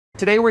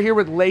Today we're here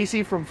with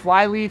Lacey from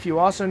Flyleaf. You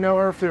also know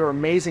her for her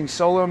amazing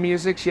solo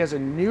music. She has a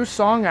new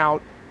song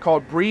out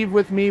called Breathe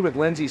With Me with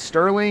Lacey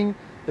Sturm.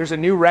 There's a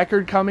new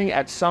record coming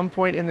at some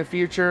point in the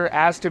future,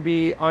 as to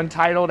be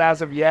untitled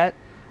as of yet.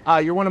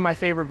 You're one of my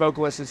favorite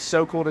vocalists. It's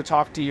so cool to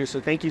talk to you,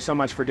 so thank you so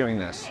much for doing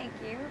this. Thank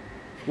you.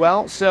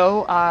 Well,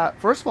 so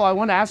first of all, I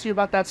want to ask you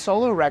about that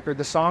solo record.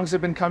 The songs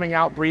have been coming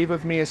out. Breathe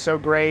With Me is so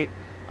great.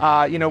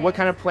 What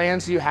kind of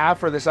plans do you have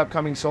for this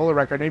upcoming solo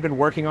record? I know you've been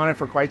working on it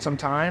for quite some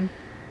time.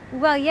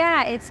 Well,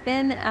 yeah, it's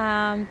been,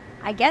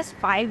 I guess,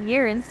 5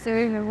 years, so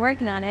we've been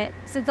working on it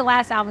since the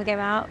last album came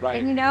out.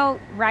 Right. And,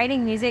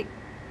 writing music,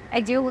 I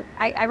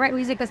write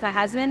music with my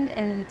husband,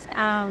 and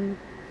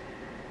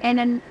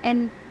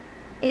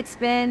it's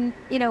been,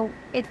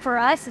 for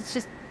us, it's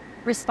just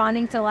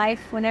responding to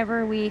life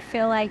whenever we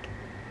feel like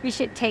we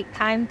should take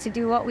time to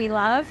do what we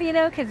love,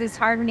 because it's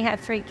hard when you have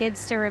 3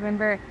 kids to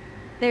remember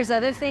there's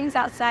other things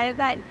outside of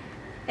that.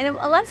 And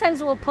a lot of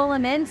times we'll pull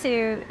them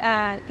into,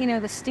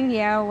 the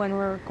studio when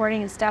we're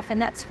recording and stuff,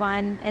 and that's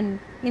fun. And,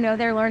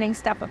 they're learning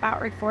stuff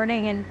about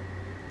recording and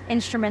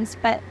instruments,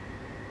 but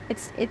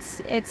it's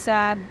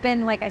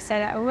been, like I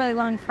said, a really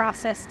long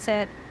process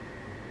to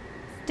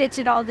stitch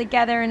it all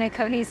together in a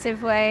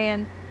cohesive way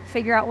and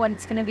figure out what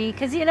it's going to be,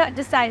 because it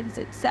decides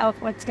itself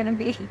what it's going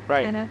to be.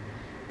 Right.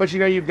 But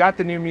you've got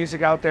the new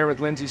music out there with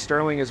Lacey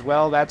Sturm as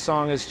well. That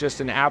song is just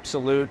an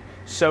absolute,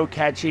 so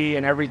catchy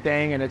and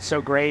everything, and it's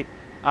so great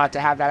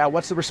to have that out.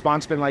 What's the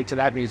response been like to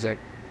that music?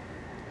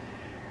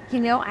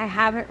 I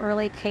haven't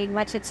really paid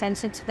much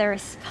attention to the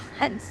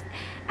response.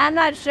 I'm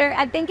not sure.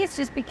 I think it's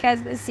just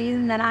because the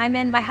season that I'm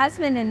in, my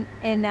husband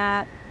and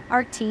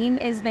our team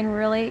has been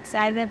really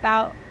excited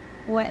about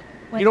what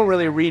you don't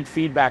really read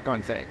feedback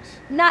on things.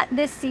 Not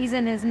this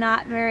season is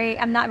not very,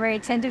 I'm not very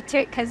attentive to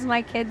it because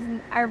my kids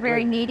are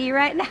very needy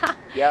right now.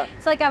 Yeah.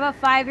 It's like I have a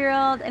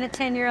 5-year-old and a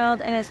 10-year-old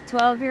and a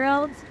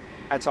 12-year-old.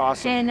 That's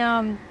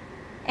awesome.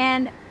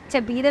 And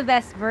to be the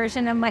best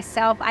version of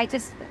myself,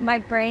 my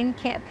brain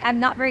can't, I'm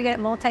not very good at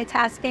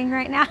multitasking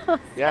right now. So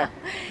yeah.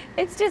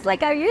 It's just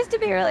like I used to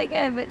be really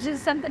good, but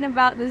just something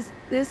about this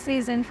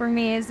season for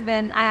me has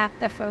been, I have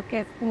to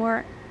focus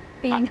more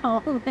being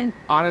home. And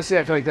honestly,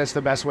 I feel like that's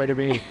the best way to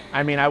be.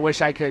 I mean, I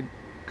wish I could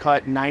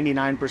cut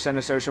 99%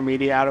 of social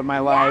media out of my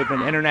life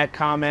and internet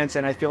comments,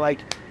 and I feel like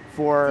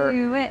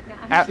do it.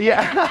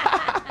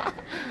 Yeah,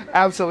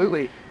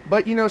 absolutely.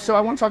 But, so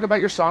I want to talk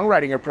about your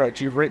songwriting approach.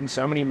 You've written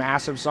so many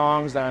massive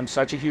songs that I'm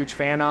such a huge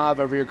fan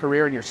of over your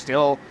career, and you're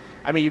still,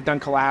 you've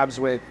done collabs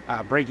with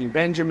Breaking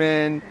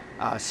Benjamin,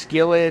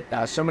 Skillet,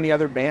 so many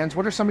other bands.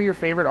 What are some of your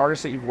favorite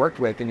artists that you've worked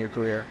with in your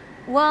career?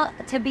 Well,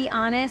 to be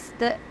honest,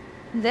 the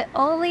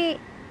only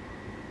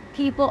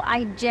people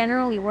I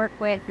generally work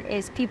with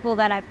is people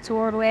that I've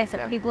toured with,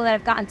 or people that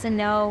I've gotten to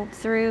know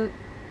through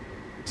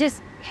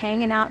just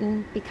hanging out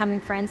and becoming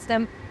friends with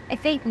them. I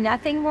think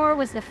Nothing More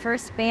was the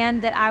first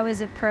band that I was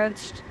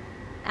approached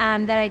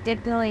that I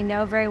didn't really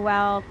know very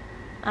well.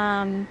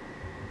 And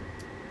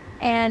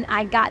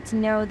I got to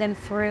know them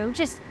through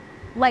just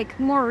like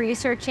more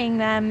researching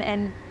them,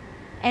 and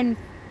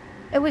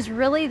it was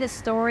really the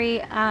story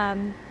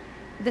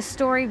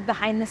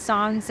behind the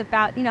songs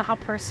about, how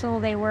personal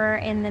they were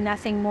in the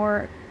Nothing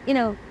More,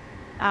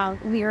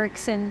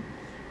 lyrics. And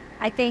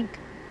I think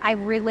I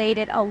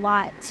related a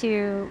lot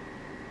to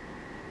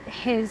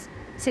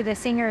the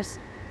singer's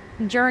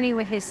journey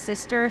with his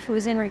sister, who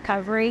was in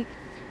recovery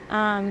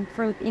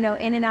for, in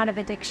and out of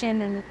addiction,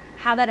 and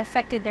how that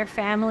affected their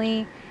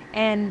family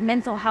and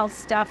mental health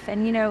stuff.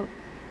 And,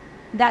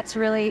 that's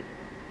really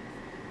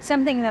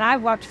something that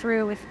I've walked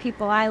through with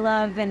people I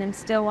love and am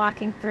still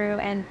walking through.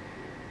 And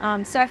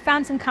so I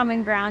found some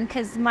common ground,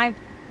 because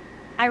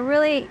I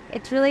really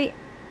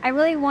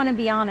want to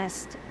be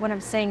honest when I'm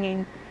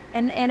singing,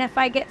 and if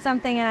I get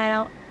something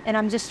and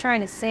I'm just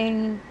trying to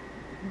sing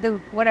the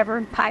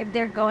whatever vibe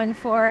they're going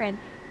for, and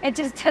it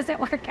just doesn't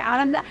work out.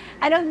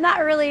 I'm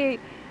not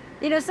really,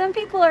 some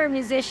people are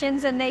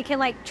musicians and they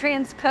can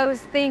transpose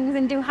things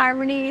and do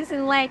harmonies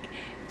and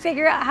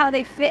figure out how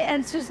they fit,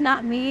 and it's just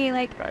not me.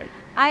 Right.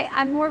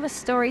 I'm more of a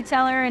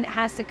storyteller, and it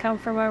has to come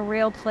from a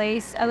real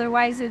place.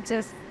 Otherwise, it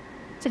just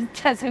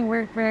doesn't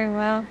work very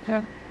well.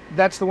 So.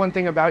 That's the one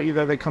thing about you,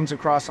 though, that comes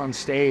across on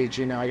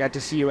stage. I got to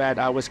see you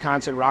at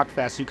Wisconsin Rock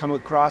Fest. You come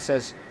across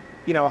as,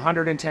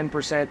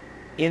 110%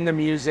 in the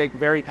music,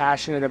 very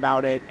passionate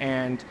about it.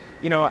 And,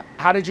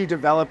 how did you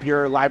develop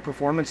your live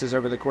performances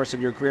over the course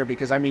of your career?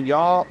 Because,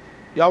 y'all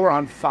were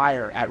on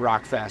fire at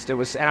Rock Fest.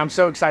 And I'm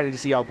so excited to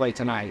see y'all play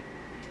tonight.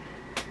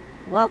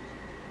 Well,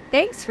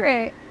 thanks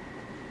for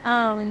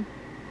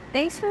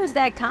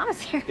that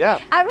comment. Yeah.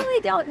 I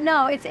really don't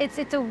know.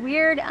 It's a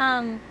weird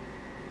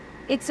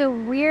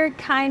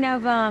kind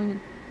of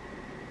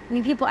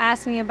when people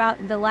ask me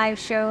about the live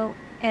show,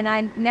 and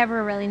I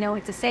never really know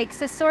what to say,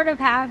 because I sort of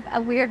have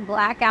a weird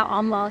blackout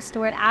almost,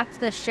 where after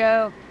the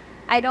show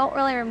I don't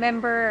really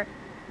remember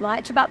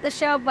much about the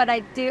show, but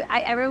I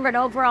remember an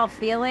overall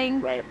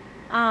feeling. Right.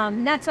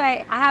 That's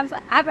why I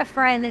have a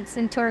friend that's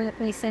in tour with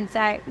me since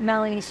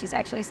Melanie, she's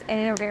actually an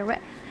interviewer, but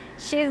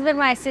she's been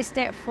my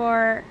assistant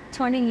for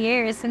 20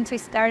 years since we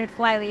started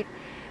Flyleaf.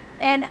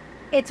 And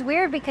it's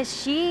weird because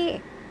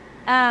she,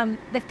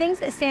 the things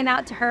that stand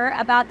out to her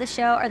about the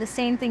show are the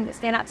same thing that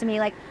stand out to me.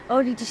 Like,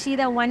 oh, did you see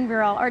that one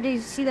girl? Or did you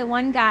see the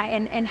one guy?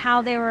 And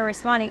how they were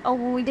responding. Oh,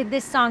 when we did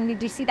this song,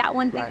 did you see that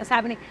one thing that was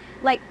happening?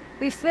 Like,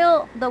 we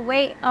feel the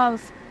weight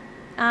of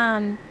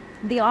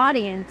the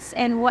audience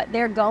and what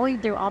they're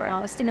going through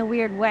almost in a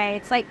weird way.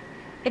 It's like,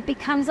 it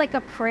becomes like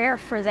a prayer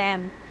for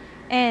them.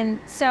 And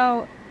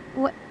so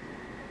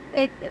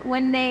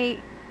when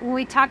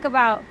we talk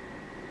about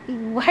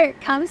where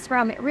it comes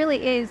from, it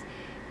really is,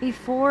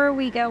 before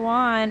we go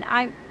on,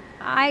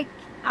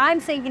 I'm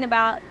thinking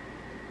about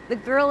the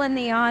girl in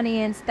the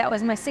audience that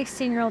was my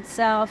 16-year-old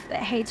self,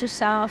 that hates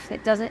herself,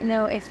 that doesn't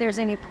know if there's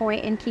any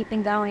point in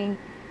keeping going,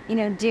 you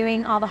know,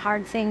 doing all the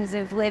hard things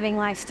of living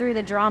life through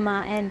the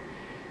drama. And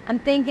I'm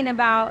thinking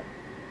about,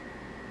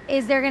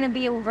 is there going to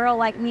be a girl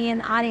like me in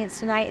the audience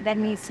tonight that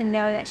needs to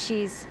know that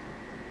she's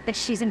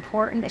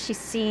important, that she's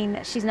seen,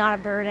 that she's not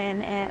a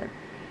burden?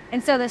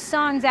 And so the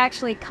songs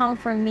actually come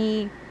from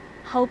me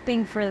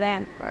hoping for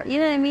them. You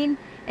know what I mean?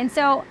 And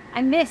so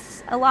I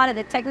miss a lot of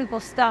the technical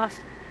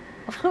stuff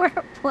we're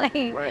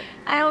playing.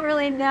 I don't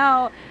really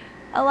know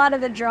a lot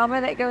of the drama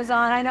that goes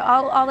on. I know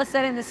all of a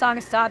sudden the song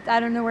stopped. I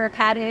don't know where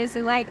Pat is.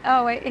 And like,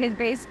 oh, his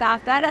bass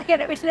stopped. I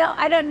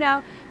don't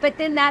know. But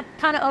then that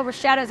kind of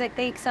overshadows, I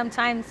think,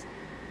 sometimes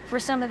for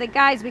some of the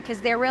guys,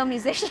 because they're real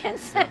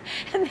musicians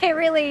and they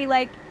really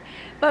like.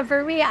 But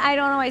for me, I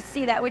don't always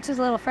see that, which is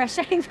a little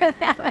frustrating for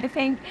them. I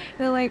think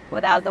they're like,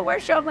 well, that was the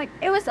worst show. I'm like,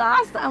 it was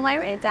awesome. I'm like,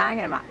 what are you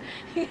talking about?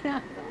 You know,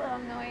 it's a little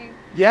annoying.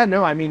 Yeah,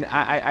 no, I mean,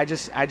 I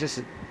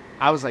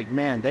was like,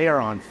 man, they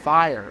are on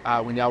fire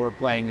when y'all were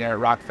playing there at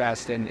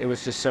Rockfest, and it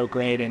was just so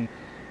great. And,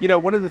 you know,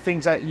 one of the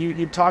things that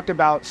you talked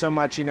about so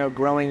much, you know,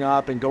 growing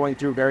up and going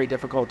through very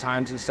difficult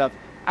times and stuff,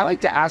 I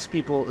like to ask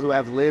people who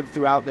have lived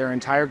throughout their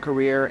entire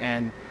career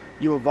and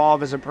you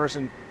evolve as a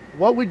person,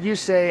 what would you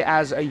say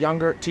as a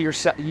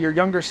your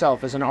younger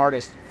self as an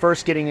artist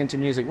first getting into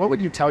music? What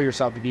would you tell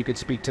yourself if you could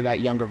speak to that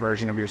younger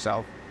version of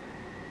yourself?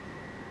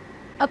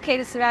 Okay,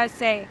 this is what I would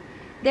say.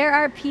 There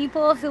are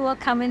people who will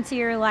come into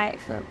your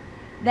life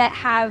that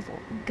have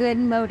good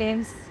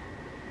motives,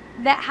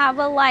 that have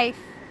a life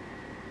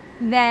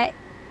that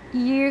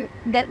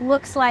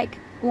looks like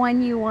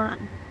one you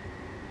want,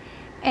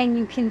 and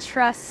you can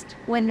trust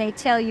when they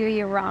tell you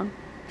you're wrong.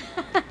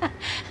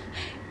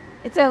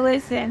 So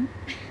listen.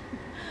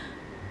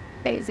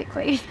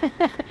 Basically.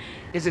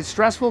 Is it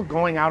stressful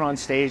going out on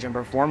stage and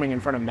performing in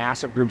front of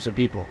massive groups of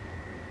people?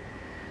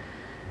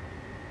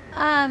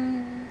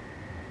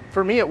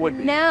 For me, it would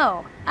be.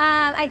 No.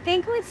 I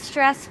think what's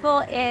stressful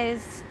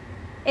is,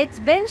 it's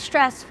been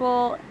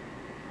stressful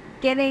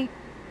getting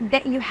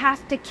that you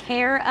have to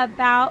care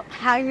about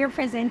how you're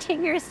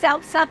presenting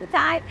yourself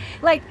sometimes.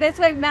 Like this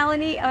way,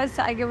 Melanie,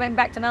 I went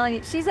back to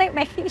Melanie, she's like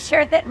making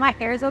sure that my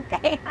hair's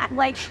okay. I'm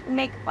like,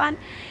 make fun.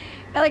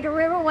 Like, I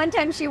remember one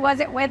time she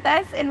wasn't with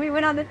us, and we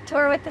went on the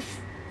tour with the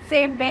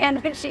same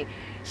band when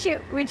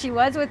she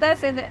was with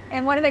us,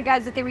 and one of the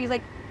guys that they were, he's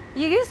like,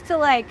 you used to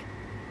like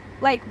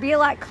be a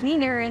lot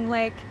cleaner and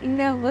like, you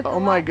know, look. Oh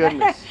my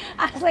goodness.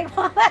 I was like,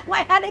 well,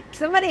 I had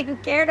somebody who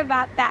cared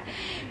about that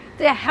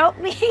to help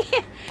me.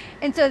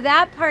 And so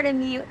that part of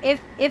me,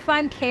 if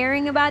I'm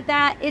caring about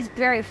that, it's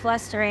very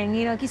flustering.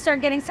 You know, you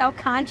start getting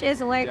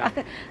self-conscious and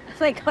like,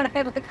 like what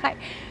I look like.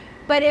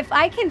 But if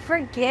I can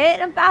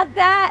forget about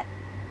that,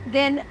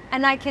 then,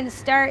 and I can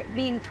start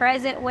being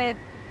present with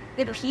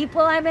the people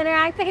I'm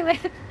interacting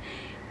with,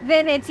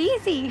 then it's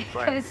easy.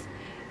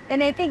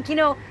 And I think, you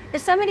know,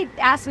 there's somebody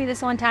asked me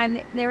this one time,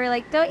 they were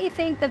like, don't you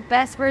think the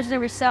best version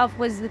of yourself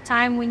was the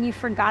time when you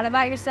forgot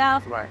about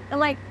yourself? I'm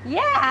like,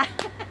 yeah.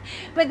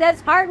 But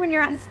that's hard when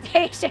you're on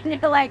stage and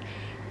you're like,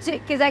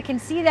 because I can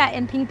see that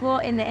in people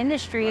in the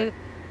industry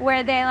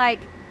where they like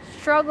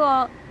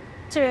struggle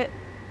to,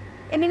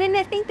 I mean, and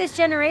I think this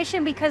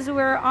generation, because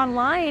we're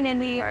online and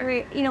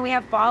we you know, we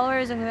have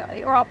followers and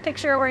we're all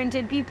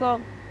picture-oriented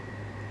people,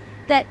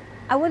 that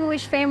I wouldn't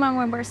wish fame on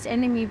my worst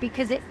enemy,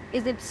 because it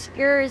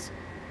obscures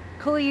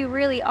who you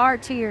really are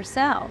to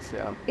yourself.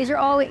 Is you're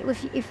always,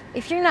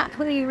 if you're not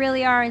who you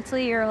really are until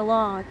you're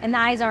alone and the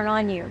eyes aren't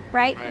on you,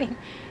 right? I mean,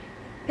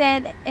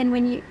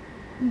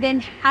 then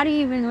how do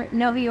you even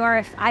know who you are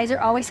if eyes are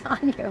always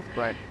on you?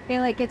 I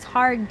feel like it's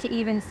hard to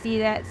even see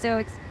that. So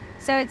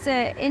it's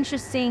an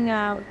interesting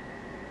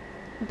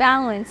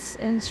balance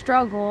and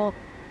struggle,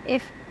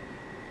 if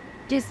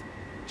just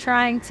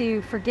trying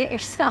to forget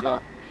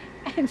yourself.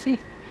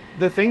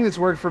 The thing that's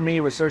worked for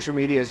me with social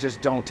media is just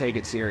don't take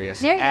it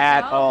serious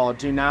at all.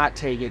 Do not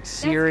take it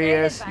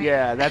serious.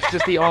 Yeah, that's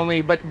just the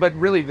only, but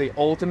really the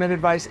ultimate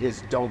advice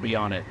is don't be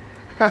on it.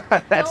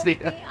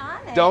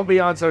 Don't be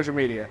on social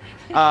media.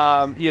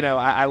 You know,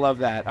 I love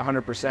that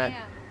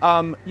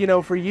 100%. You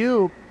know, for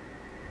you,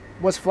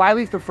 was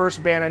Flyleaf the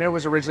first band? I know it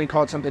was originally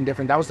called something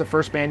different. That was the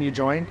first band you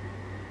joined?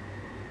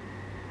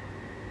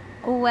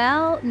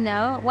 Well,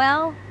 no.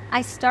 Well,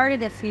 I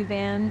started a few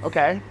bands.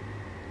 Okay.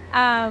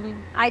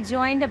 I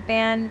joined a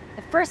band.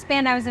 The first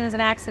band I was in was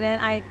an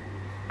accident. I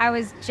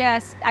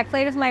I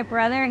played with my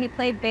brother. He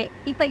played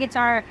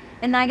guitar,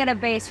 and I got a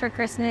bass for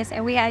Christmas,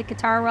 and we had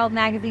Guitar World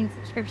magazine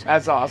subscription.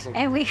 That's awesome.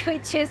 And we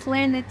would just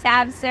learn the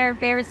tabs, our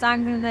favorite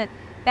songs in the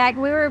back.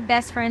 We were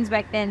best friends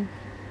back then,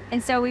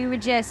 and so we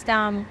would just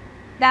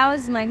that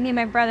was like me and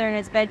my brother in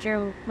his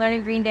bedroom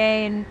learning Green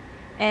Day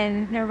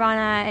and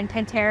Nirvana and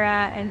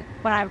Pantera and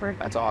whatever.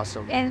 That's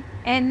awesome. And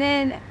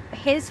then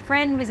his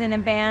friend was in a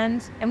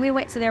band, and we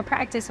went to their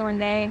practice one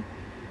day,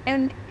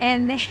 and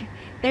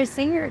their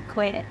singer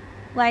quit.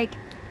 Like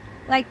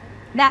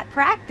that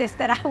practice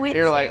that I went to.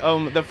 You're like,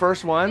 the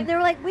first one? And they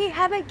were like, we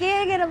have a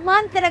gig in a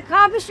month at a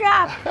coffee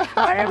shop.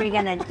 What are we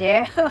going to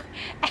do?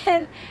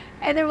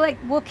 And they were like,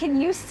 well, can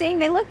you sing?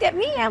 They looked at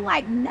me. I'm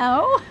like,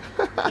 no,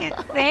 I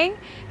can't sing.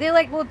 They're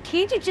like, well,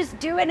 can't you just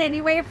do it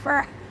anyway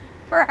for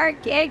our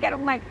gig? And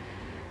I'm like,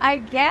 I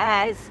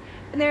guess.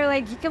 And they were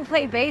like, you can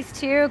play bass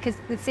too, because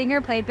the singer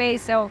played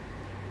bass. So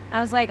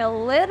I was like, a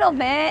little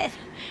bit.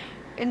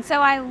 And so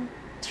I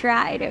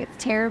tried. It was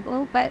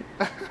terrible, but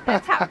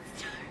that's how it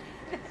started.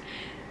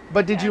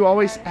 But did you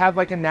always have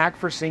like a knack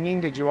for singing?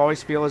 Did you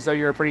always feel as though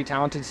you're a pretty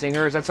talented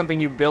singer? Is that something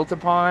you built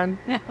upon?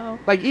 No.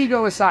 Like,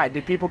 ego aside,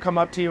 did people come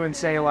up to you and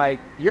say like,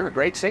 you're a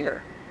great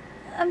singer?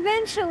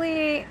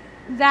 Eventually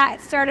that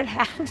started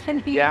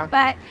happening. Yeah.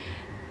 But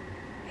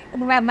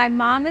my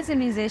mom is a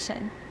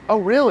musician. Oh,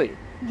 really?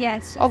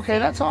 Yes. Okay,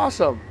 that's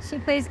awesome. She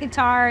plays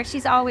guitar.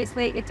 She's always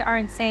played guitar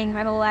and sang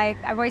my whole life.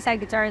 I've always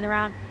had guitars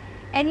around.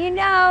 And you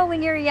know,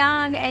 when you're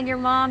young and your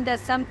mom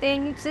does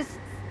something, you just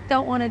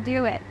don't want to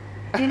do it.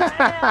 You know?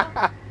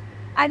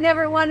 I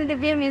never wanted to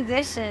be a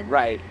musician.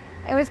 Right.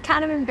 It was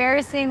kind of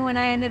embarrassing when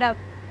I ended up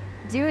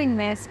doing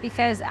this,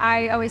 because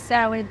I always said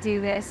I would do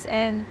this.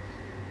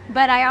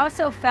 But I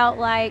also felt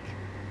like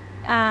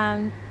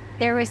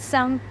there was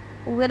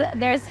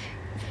there's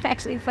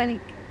actually funny.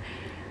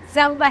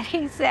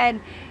 Somebody said,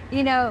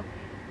 you know,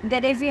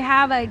 that if you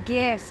have a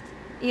gift,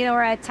 you know,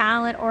 or a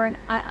talent or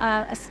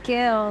a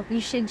skill,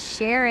 you should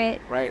share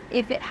it. Right.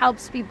 If it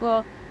helps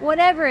people,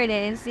 whatever it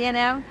is, you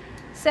know.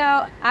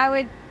 So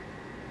I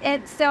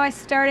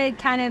started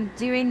kind of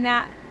doing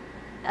that,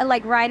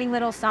 like writing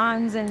little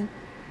songs, and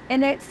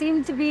it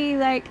seemed to be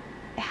like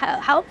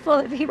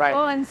helpful to people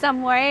right. in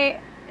some way.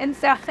 And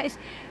so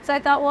I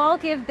thought, well, I'll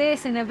give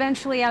this, and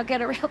eventually I'll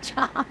get a real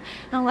job.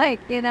 I'm like,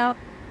 you know,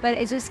 but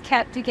it just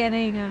kept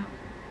getting.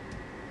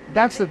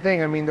 That's the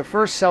thing. I mean, the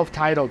first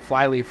self-titled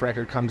Flyleaf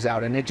record comes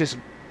out, and it just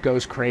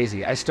goes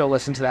crazy. I still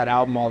listen to that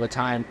album all the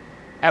time.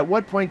 At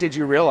what point did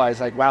you realize,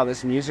 like, wow,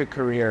 this music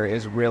career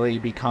is really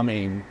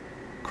becoming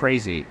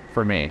crazy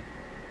for me?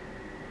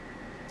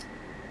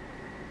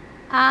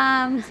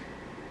 I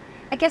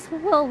guess,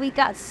 well, we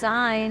got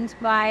signed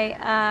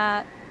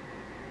by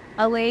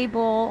a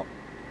label.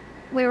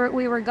 We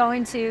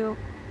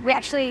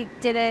actually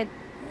did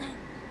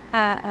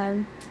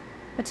a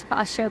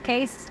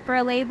showcase for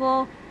a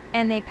label,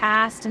 and they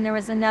passed, and there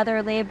was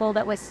another label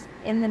that was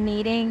in the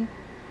meeting,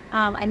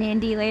 an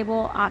indie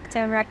label,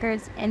 Octa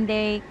Records, and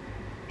they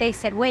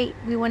said, wait,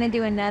 we want to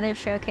do another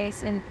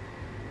showcase. And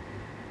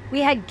we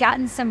had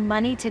gotten some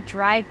money to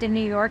drive to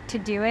New York to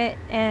do it,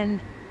 and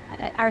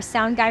our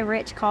sound guy,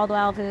 Rich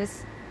Caldwell,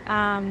 who's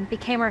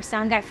became our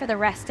sound guy for the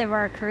rest of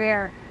our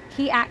career,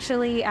 he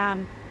actually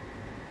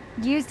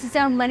used his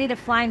own money to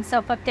fly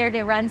himself up there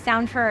to run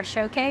sound for our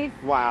showcase.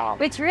 Wow.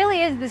 Which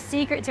really is the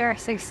secret to our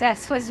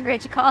success, was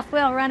Rich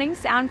Caldwell running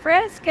sound for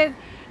us, because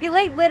he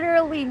like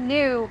literally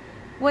knew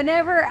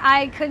whenever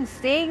I couldn't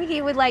sing,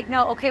 he would like,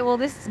 no, okay, well,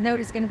 this note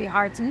is going to be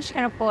hard, so I'm just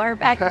going to pull her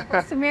back and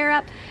pull some air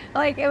up.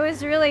 Like, it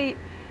was really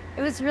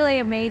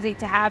amazing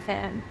to have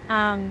him.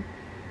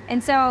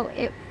 And so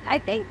I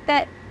think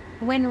that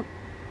when,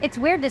 it's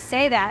weird to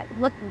say that,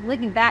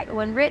 looking back,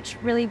 when Rich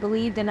really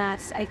believed in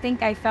us, I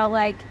think I felt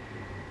like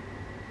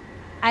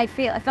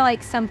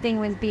something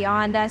was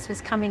beyond us,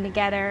 was coming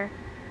together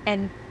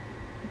and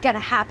gonna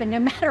happen no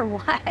matter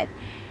what.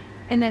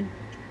 And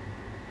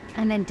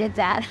then did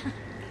that.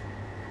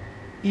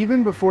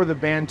 Even before the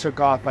band took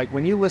off, like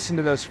when you listen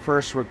to those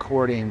first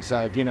recordings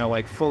of, you know,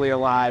 like Fully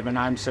Alive and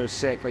I'm So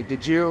Sick, like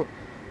did you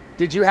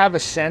have a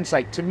sense,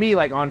 like to me,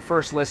 like on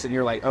first listen,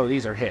 you're like, oh,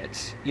 these are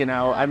hits, you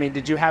know? I mean,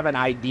 did you have an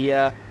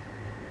idea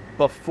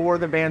before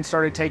the band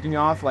started taking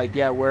off, like,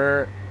 yeah,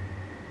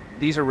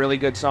 these are really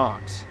good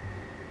songs?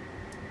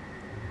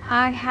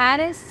 I had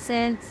a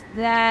sense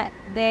that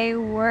they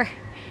were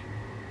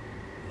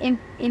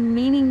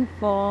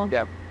meaningful.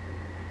 Yep.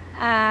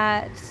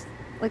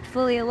 Like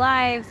Fully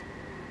Alive,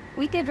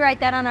 we did write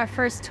that on our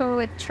first tour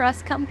with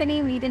Trust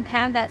Company. We didn't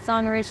have that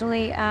song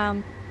originally,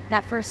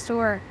 that first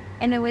tour.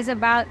 And it was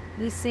about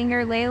the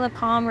singer Layla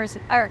Palmer's,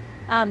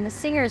 the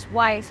singer's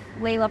wife,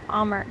 Layla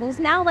Palmer, who's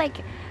now like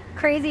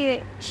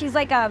crazy. She's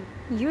like a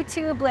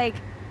YouTube,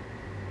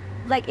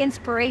 like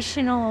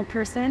inspirational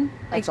person.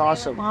 That's like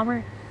awesome.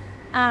 Layla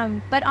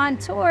Palmer. But on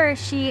tour,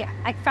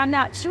 I found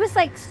out she was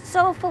like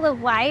so full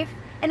of life,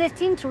 and it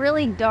seemed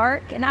really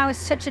dark, and I was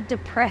such a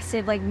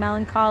depressive, like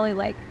melancholy,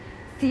 like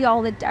see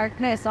all the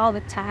darkness all the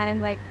time,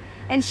 like,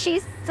 and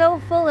she's so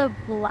full of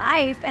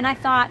life, and I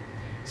thought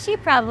she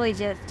probably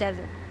just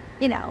doesn't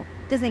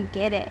doesn't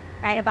get it,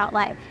 right, about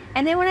life.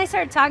 And then when I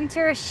started talking to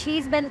her,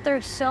 she's been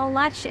through so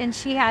much, and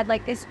she had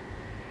like this,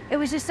 it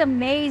was just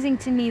amazing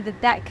to me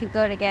that that could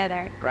go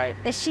together. Right.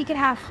 That she could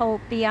have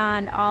hope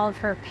beyond all of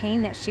her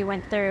pain that she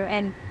went through,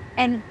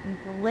 and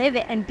live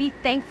it and be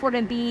thankful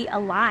to be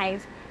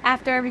alive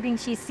after everything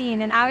she's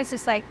seen. And I was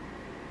just like,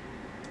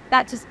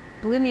 that just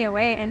blew me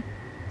away. And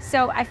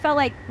so I felt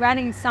like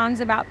writing songs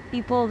about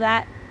people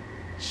that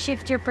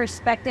shift your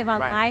perspective on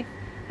life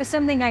was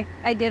something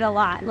I did a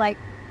lot. Like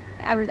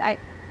I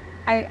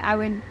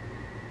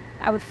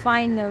would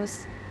find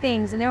those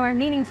things, and they were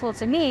meaningful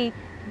to me.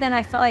 Then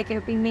I felt like it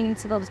would be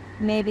meaningful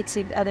maybe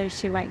to others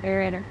who might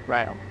hear it.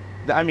 Right.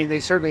 I mean, they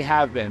certainly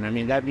have been. I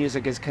mean, that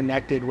music is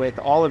connected with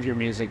all of your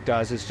music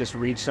does. It's just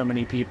reached so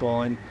many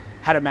people and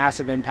had a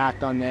massive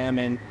impact on them.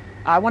 And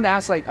I want to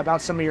ask, like,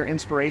 about some of your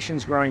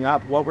inspirations growing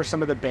up. What were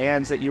some of the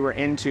bands that you were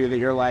into that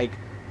you're like,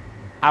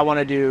 I want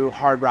to do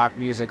hard rock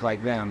music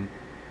like them?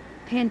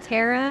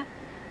 Pantera.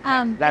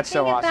 That's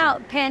so awesome. The thing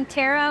about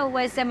Pantera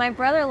was that my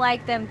brother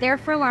liked them. They're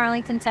from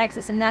Arlington,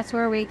 Texas, and that's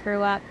where we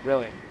grew up.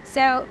 Really?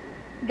 So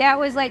that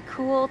was like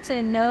cool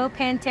to know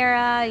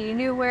Pantera. You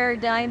knew where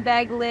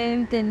Dimebag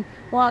lived and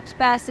walked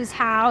past his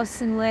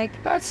house, and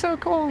like, that's so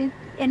cool.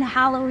 In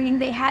Halloween,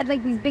 they had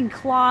like these big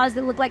claws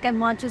that looked like a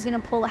munch was gonna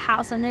pull a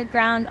house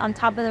underground on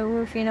top of the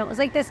roof. You know, it was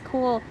like this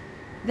cool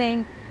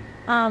thing,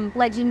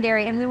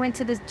 legendary. And we went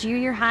to this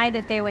junior high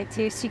that they went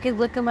to, so you could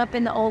look them up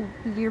in the old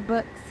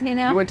yearbooks. You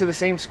know, you went to the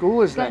same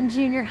school as them.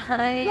 Junior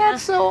high.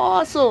 That's so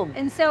awesome.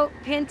 And so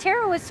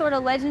Pantera was sort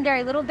of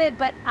legendary a little bit,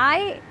 but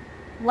I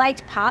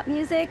liked pop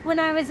music when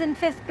I was in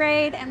 5th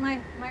grade, and my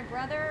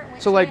brother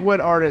went so like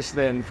what artists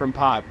then from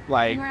pop?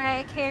 Like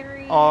Mariah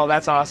Carey. Oh,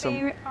 that's awesome.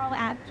 Favorite, Paul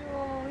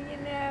Abdul, you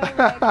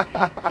know,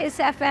 like Kiss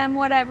FM,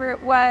 whatever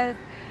it was.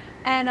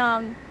 And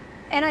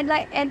I'd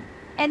like, and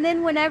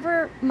then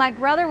whenever my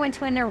brother went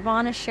to a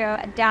Nirvana show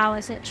at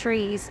Dallas at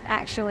Trees,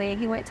 actually,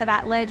 he went to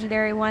that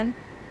legendary one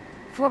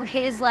for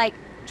his like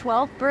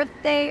 12th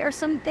birthday or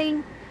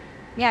something.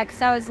 Yeah,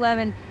 because I was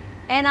 11,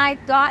 and I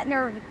got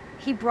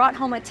he brought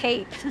home a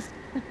tape.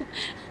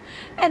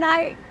 And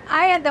I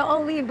had the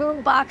only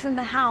boom box in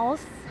the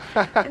house,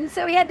 and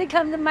so he had to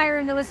come to my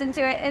room to listen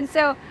to it. And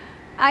so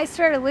I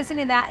started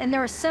listening to that, and there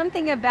was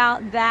something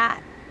about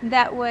that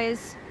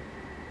was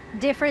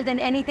different than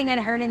anything I'd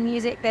heard in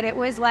music. That it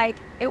was like,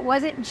 it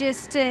wasn't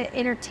just to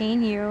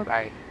entertain you.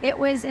 Right. It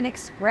was an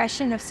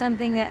expression of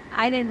something that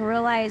I didn't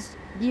realize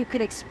you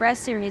could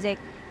express through music,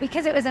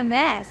 because it was a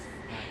mess.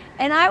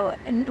 And I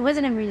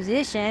wasn't a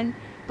musician,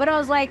 but I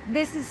was like,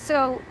 this is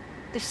so,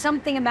 there's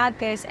something about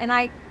this. And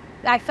I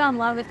fell in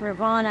love with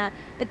Nirvana.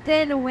 But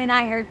then when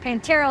I heard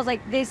Pantera, I was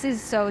like, this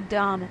is so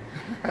dumb.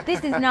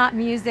 This is not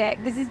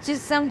music. This is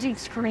just somebody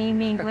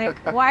screaming. Like,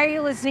 why are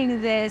you listening to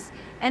this?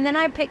 And then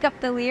I pick up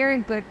the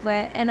lyric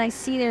booklet, and I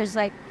see there's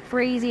like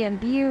crazy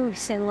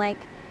abuse and like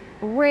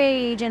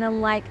rage. And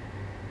I'm like,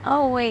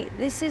 oh wait,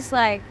 this is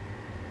the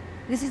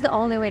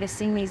only way to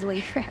sing these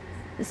lyrics.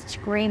 This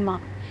scream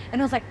up.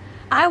 And I was like,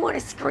 I want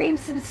to scream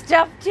some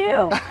stuff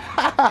too.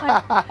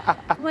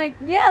 like,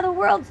 yeah, the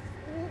world's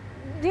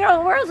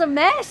a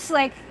mess.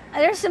 Like,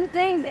 there's some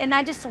things, and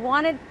I just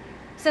wanted.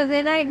 So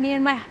then me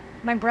and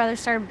my brother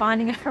started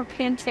bonding over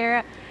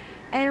Pantera,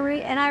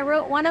 and I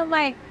wrote one of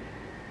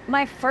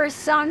my first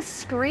songs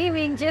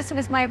screaming just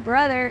with my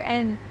brother,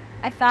 and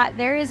I thought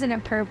there is an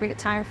appropriate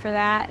time for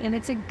that, and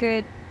it's a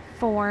good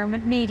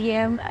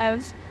medium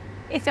of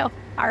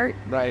art.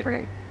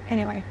 Right.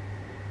 Anyway.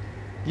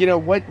 You know,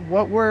 what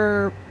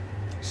were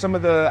some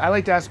of the, I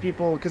like to ask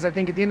people, because I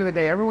think at the end of the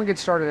day, everyone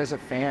gets started as a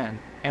fan.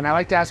 And I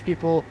like to ask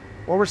people,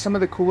 what were some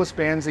of the coolest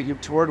bands that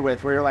you've toured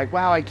with where you're like,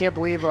 wow, I can't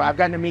believe I've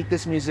gotten to meet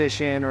this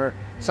musician or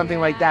something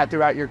like that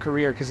throughout your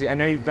career? Because I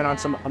know you've been on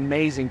some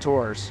amazing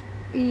tours.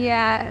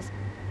 Yes.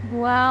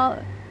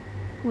 Well,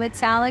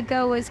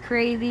 Metallica was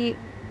crazy.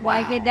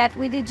 Wow. Megadeth,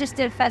 we just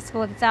did a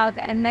festival with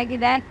Metallica and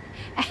Megadeth,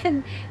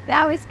 and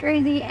that was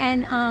crazy.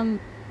 And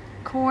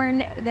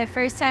Korn, the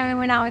first time I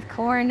went out with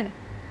Korn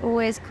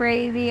was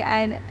crazy,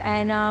 and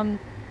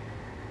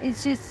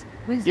it's just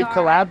bizarre. You've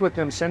collabed with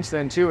them since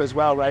then too, as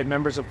well, right?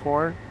 Members of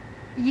Korn.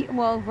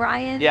 Well,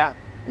 Ryan.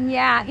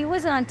 Yeah, he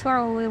wasn't on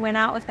tour when we went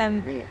out with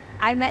him.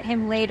 I met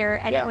him later,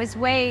 and it was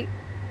way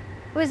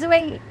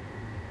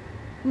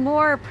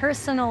more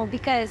personal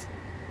because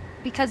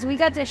we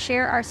got to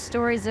share our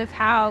stories of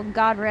how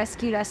God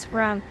rescued us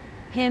from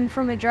him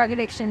from a drug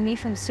addiction, me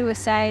from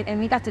suicide, and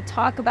we got to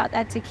talk about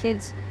that to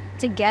kids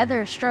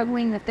together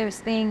struggling with those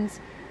things.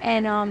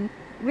 And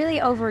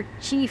really over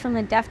Chief from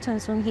the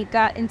Deftones when he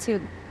got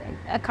into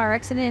a car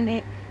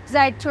accident, because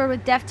I toured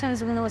with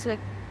Deftones when I was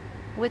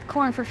with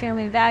Korn for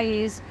Family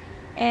Values,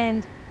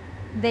 and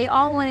they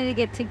all wanted to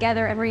get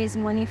together and raise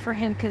money for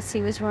him because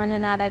he was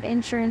running out of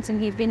insurance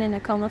and he'd been in a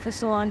coma for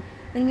so long.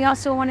 And we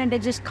also wanted to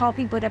just call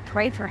people to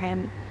pray for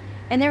him.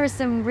 And there were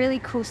some really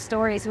cool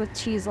stories with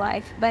Cheese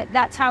Life, but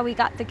that's how we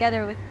got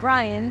together with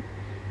Brian.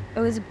 It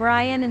was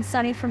Brian and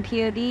Sonny from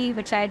P.O.D,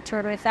 which I had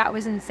toured with. That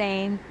was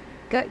insane.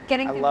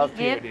 Getting to love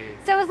meet him. P.O.D.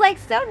 So I was like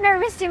so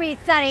nervous to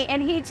meet Sonny,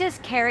 and he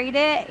just carried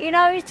it. You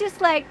know, he's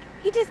just like,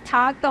 he just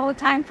talked the whole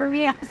time for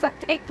me. I was so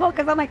thankful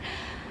because I'm like,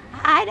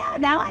 I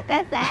don't know what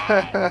to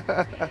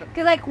say.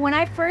 Because like when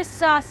I first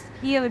saw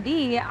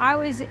P.O.D,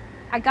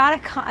 I got a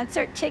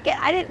concert ticket.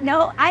 I didn't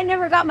know. I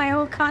never got my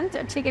own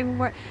concert ticket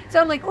before.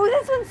 So I'm like, oh,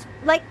 this one's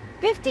like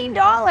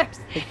 $15.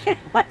 It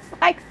was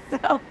like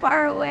so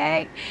far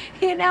away.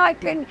 I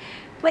couldn't.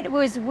 But it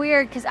was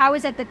weird because I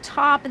was at the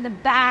top in the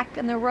back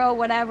in the row,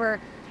 whatever.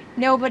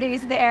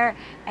 Nobody's there.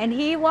 And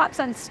he walks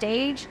on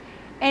stage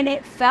and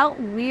it felt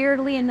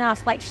weirdly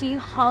enough like he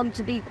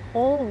hugged the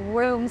whole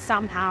room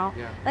somehow.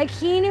 Yeah. Like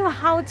he knew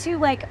how to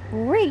like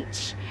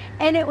reach.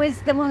 And it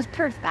was the most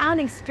profound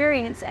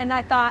experience. And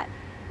I thought,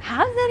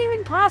 how is that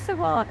even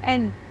possible?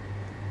 And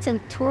to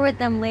tour with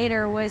them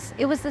later was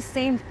the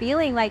same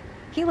feeling. Like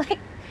he like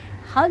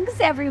hugs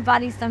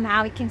everybody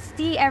somehow. He can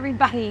see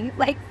everybody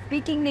like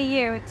speaking to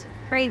you. It's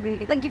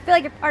crazy. Like you feel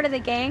like you're part of the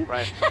gang.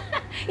 Right.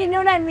 You know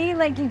what I mean?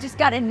 Like you just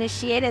got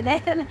initiated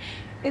in.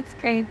 It's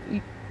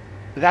crazy.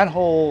 That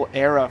whole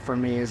era for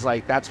me is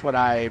like, that's what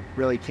I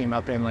really came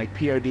up in. Like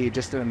P.O.D,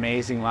 just an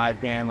amazing live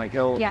band. Like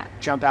he'll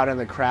jump out in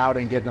the crowd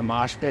and get in the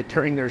mosh pit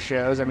during their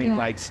shows. I mean,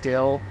 like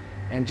still,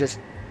 and just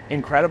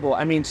incredible.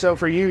 I mean, so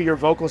for you, your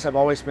vocals have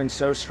always been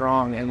so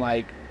strong. And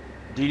like,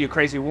 do you do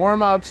crazy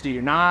warm-ups? Do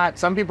you not?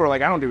 Some people are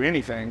like, I don't do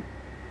anything.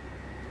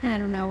 I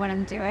don't know what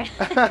I'm doing.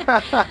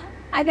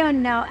 I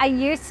don't know.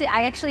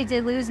 I actually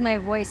did lose my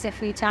voice a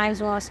few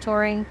times when I was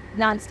touring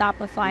nonstop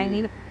with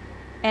Flyleaf.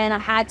 And I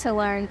had to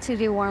learn to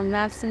do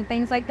warm-ups and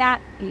things like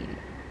that.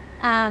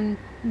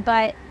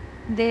 But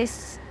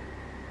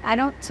I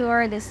don't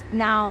tour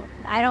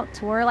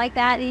like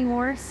that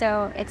anymore,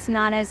 so it's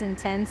not as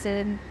intense,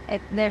 and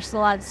there's a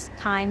lot of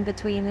time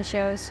between the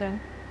shows. So,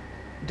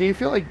 do you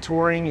feel like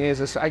touring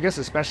is, I guess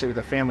especially with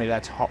a family,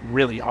 that's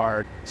really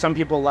hard? Some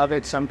people love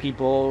it, some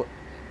people,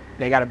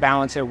 they got to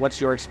balance it.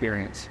 What's your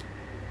experience?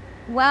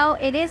 Well,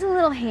 it is a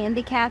little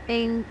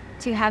handicapping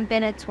to have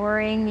been a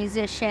touring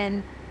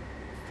musician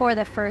for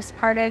the first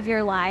part of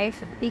your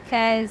life,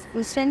 because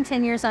we spend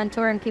 10 years on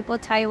tour and people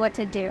tell you what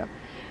to do.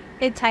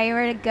 They tell you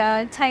where to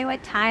go, tell you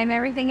what time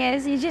everything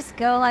is. You just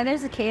go, like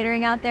there's a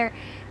catering out there.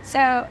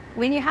 So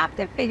when you have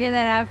to figure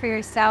that out for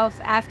yourself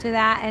after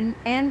that,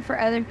 and for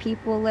other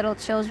people, little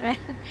children,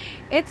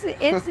 it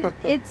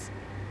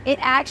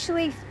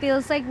actually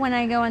feels like when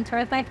I go on tour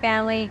with my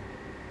family,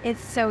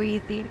 it's so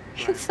easy.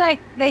 It's like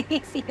the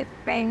easiest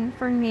thing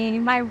for me.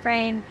 My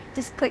brain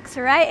just clicks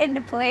right into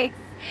place.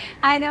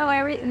 I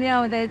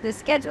know the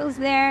schedule's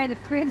there, the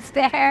food's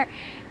there,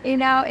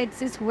 it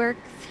just works.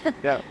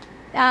 Yeah.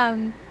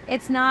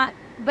 It's not,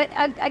 but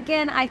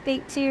again, I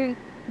think too,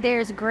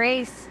 there's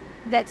grace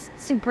that's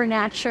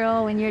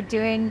supernatural when you're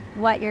doing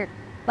what you're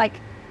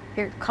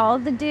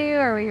called to do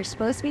or what you're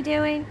supposed to be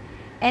doing.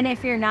 And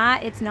if you're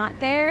not, it's not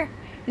there.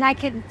 And I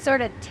can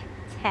sort of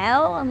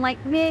tell, I'm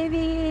like,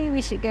 maybe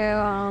we should go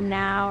home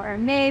now, or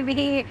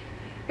maybe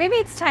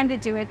it's time to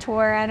do a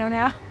tour. I don't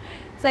know.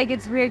 It's like,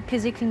 it's weird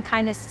because you can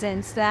kind of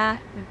sense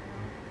that.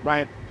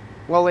 Right.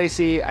 Well,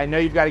 Lacey, I know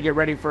you've got to get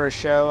ready for a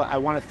show. I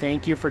want to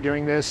thank you for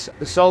doing this.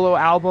 The solo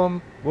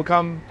album will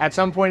come at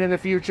some point in the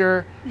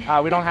future.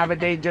 We don't have a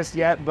date just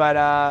yet,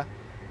 but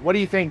what do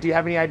you think? Do you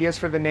have any ideas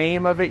for the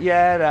name of it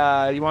yet?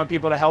 You want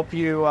people to help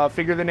you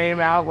figure the name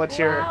out? One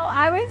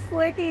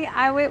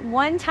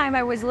time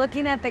I was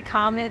looking at the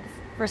comments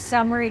for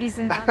some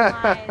reason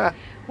online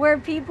where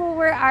people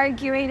were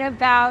arguing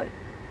about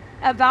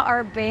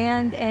our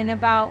band and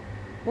about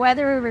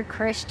whether we were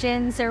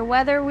Christians or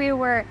whether we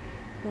were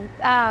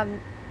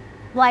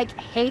like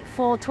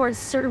hateful towards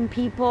certain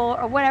people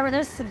or whatever.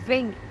 There's a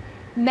big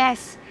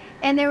mess,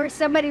 and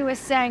somebody was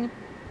saying,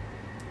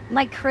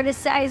 like,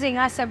 criticizing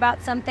us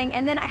about something,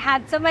 and then I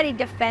had somebody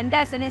defend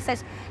us, and it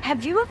says,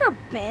 have you ever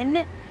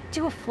been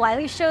to a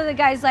Flyleaf show? The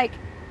guy's like,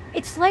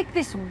 it's like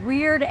this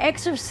weird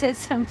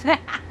exorcism thing.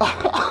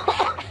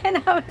 And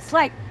I was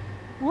like,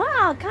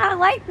 wow, kind of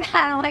like that.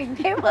 I'm like,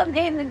 maybe we'll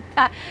name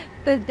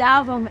the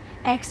album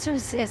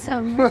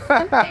Exorcism or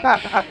something.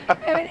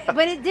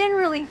 But it didn't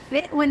really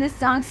fit when the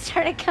songs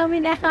started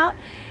coming out.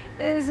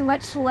 It was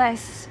much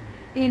less,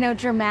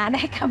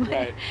 dramatic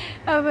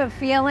of a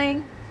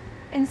feeling.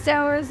 And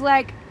so it was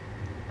like,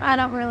 I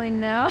don't really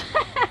know.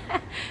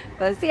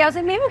 But see, I was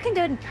like, maybe we can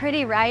do it in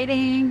pretty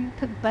writing,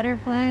 put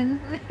butterflies.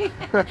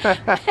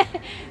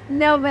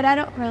 No, but I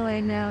don't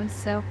really know,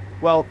 so.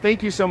 Well,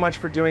 thank you so much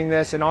for doing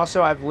this. And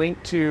also, I've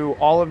linked to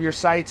all of your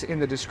sites in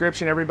the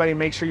description. Everybody,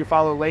 make sure you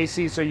follow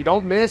Lacey so you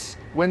don't miss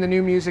when the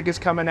new music is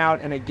coming out.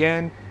 And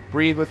again,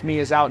 Breathe With Me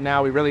is out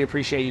now. We really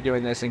appreciate you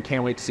doing this and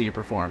can't wait to see you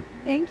perform.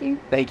 Thank you.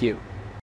 Thank you.